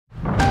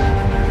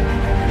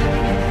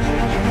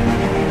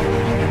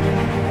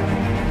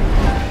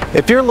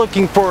If you're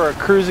looking for a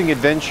cruising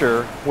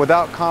adventure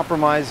without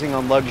compromising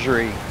on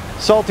luxury,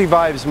 Salty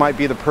Vibes might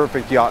be the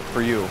perfect yacht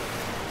for you.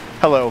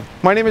 Hello,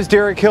 my name is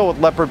Derek Hill with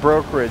Leopard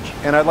Brokerage,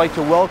 and I'd like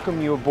to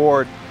welcome you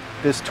aboard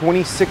this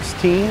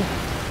 2016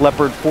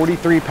 Leopard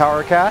 43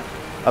 Powercat,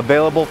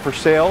 available for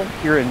sale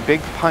here in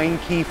Big Pine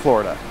Key,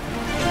 Florida.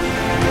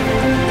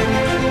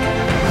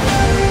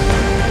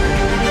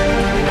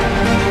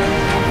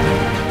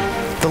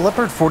 The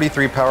Leopard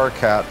 43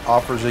 Powercat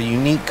offers a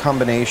unique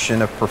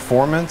combination of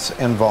performance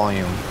and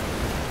volume.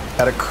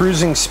 At a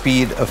cruising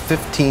speed of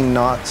 15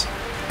 knots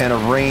and a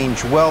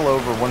range well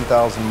over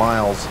 1,000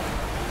 miles,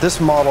 this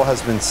model has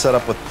been set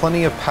up with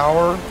plenty of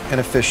power and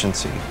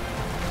efficiency.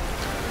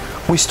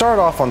 We start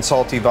off on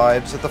Salty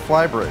Vibes at the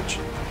flybridge,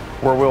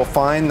 where we'll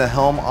find the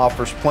helm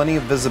offers plenty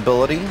of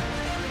visibility,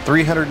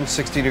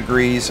 360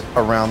 degrees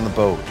around the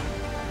boat.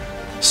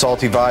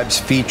 Salty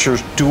Vibes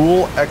features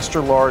dual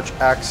extra-large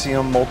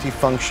Axiom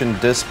multifunction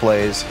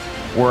displays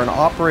where an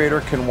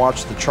operator can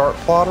watch the chart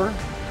plotter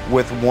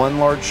with one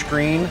large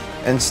screen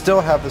and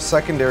still have the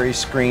secondary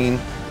screen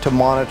to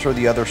monitor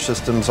the other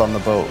systems on the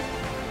boat.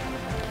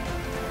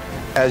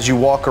 As you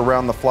walk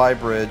around the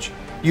flybridge,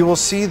 you will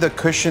see the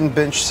cushioned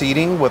bench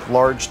seating with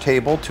large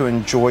table to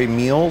enjoy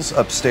meals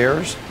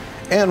upstairs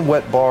and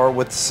wet bar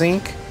with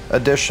sink,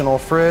 additional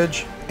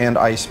fridge, and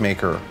ice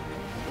maker.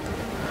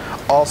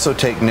 Also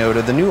take note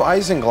of the new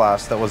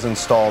isinglass that was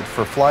installed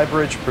for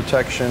flybridge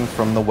protection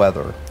from the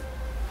weather.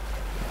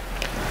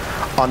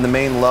 On the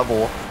main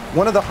level,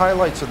 one of the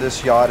highlights of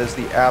this yacht is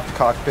the aft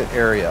cockpit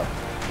area.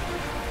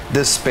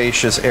 This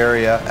spacious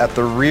area at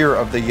the rear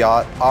of the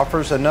yacht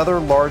offers another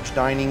large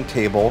dining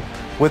table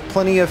with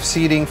plenty of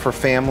seating for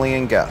family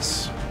and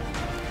guests.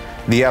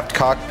 The aft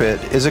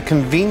cockpit is a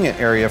convenient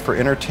area for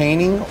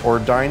entertaining or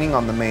dining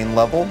on the main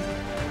level,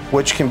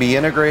 which can be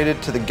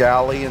integrated to the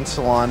galley and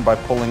salon by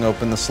pulling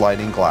open the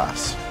sliding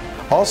glass.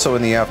 Also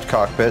in the aft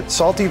cockpit,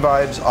 Salty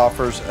Vibes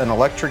offers an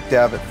electric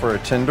davit for a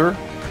tender,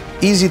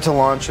 easy to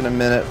launch in a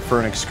minute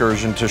for an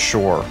excursion to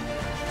shore.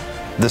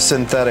 The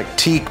synthetic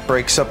teak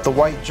breaks up the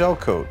white gel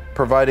coat,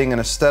 providing an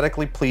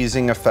aesthetically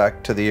pleasing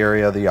effect to the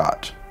area of the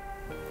yacht.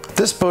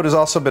 This boat has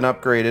also been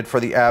upgraded for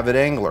the avid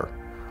angler,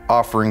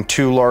 offering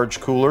 2 large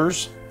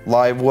coolers,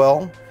 live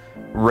well,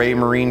 Ray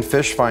Marine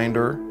fish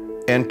finder,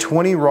 and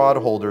 20 rod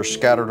holders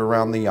scattered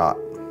around the yacht.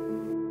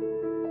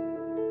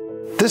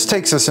 This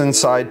takes us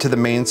inside to the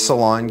main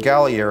salon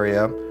galley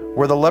area,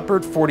 where the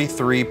Leopard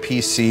 43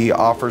 PC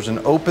offers an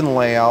open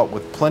layout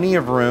with plenty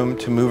of room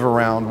to move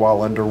around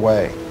while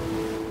underway.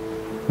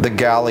 The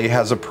galley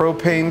has a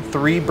propane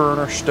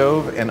 3-burner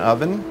stove and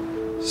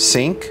oven,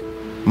 sink,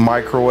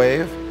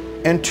 microwave,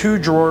 and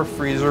 2-drawer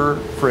freezer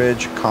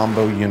fridge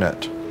combo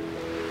unit.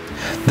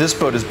 This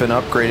boat has been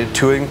upgraded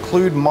to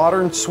include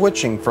modern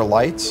switching for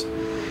lights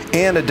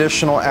and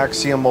additional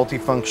Axiom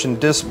multifunction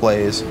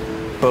displays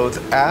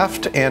both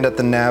aft and at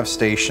the nav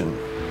station.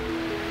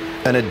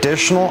 An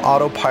additional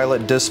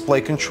autopilot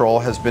display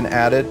control has been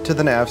added to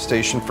the nav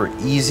station for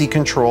easy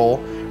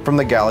control from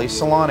the galley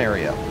salon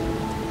area.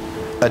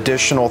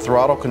 Additional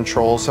throttle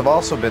controls have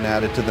also been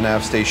added to the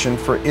nav station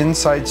for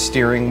inside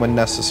steering when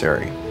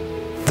necessary.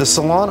 The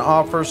salon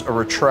offers a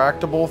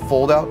retractable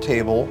fold-out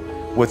table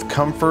with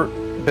comfort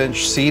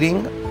bench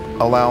seating,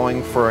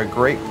 allowing for a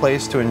great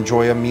place to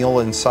enjoy a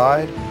meal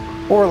inside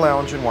or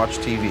lounge and watch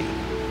TV.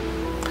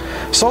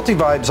 Salty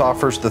Vibes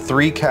offers the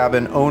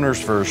 3-cabin owner's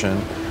version,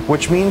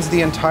 which means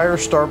the entire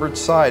starboard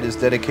side is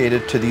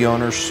dedicated to the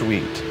owner's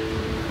suite.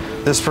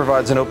 This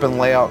provides an open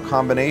layout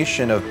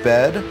combination of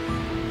bed,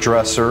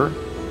 dresser,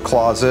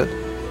 closet,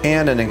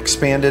 and an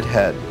expanded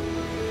head.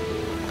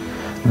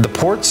 The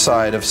port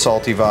side of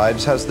Salty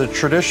Vibes has the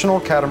traditional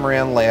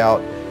catamaran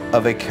layout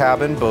of a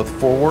cabin both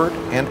forward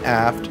and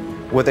aft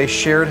with a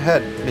shared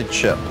head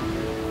midship.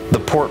 The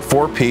port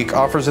forepeak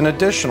offers an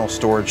additional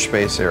storage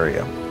space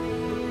area.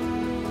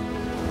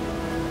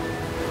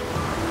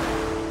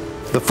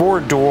 The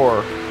forward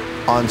door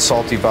on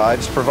Salty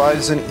Vibes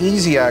provides an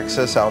easy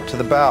access out to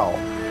the bow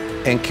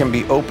and can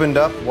be opened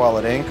up while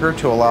at anchor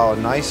to allow a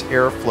nice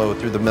airflow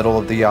through the middle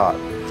of the yacht.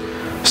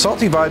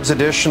 Salty Vibes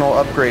additional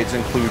upgrades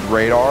include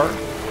radar,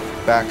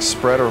 back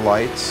spreader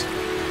lights,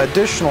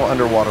 additional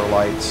underwater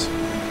lights,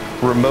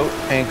 remote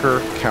anchor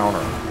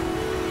counter.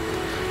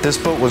 This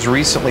boat was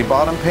recently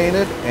bottom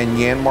painted and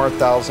Yanmar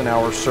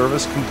 1,000-hour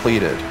service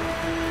completed.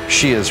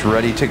 She is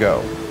ready to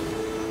go.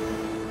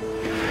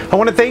 I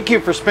want to thank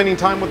you for spending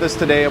time with us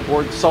today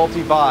aboard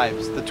Salty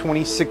Vibes, the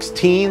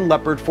 2016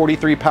 Leopard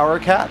 43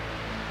 Powercat.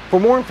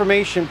 For more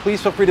information,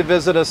 please feel free to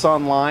visit us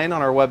online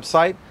on our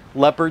website,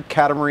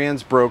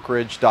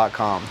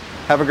 leopardcatamaransbrokerage.com.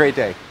 Have a great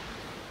day.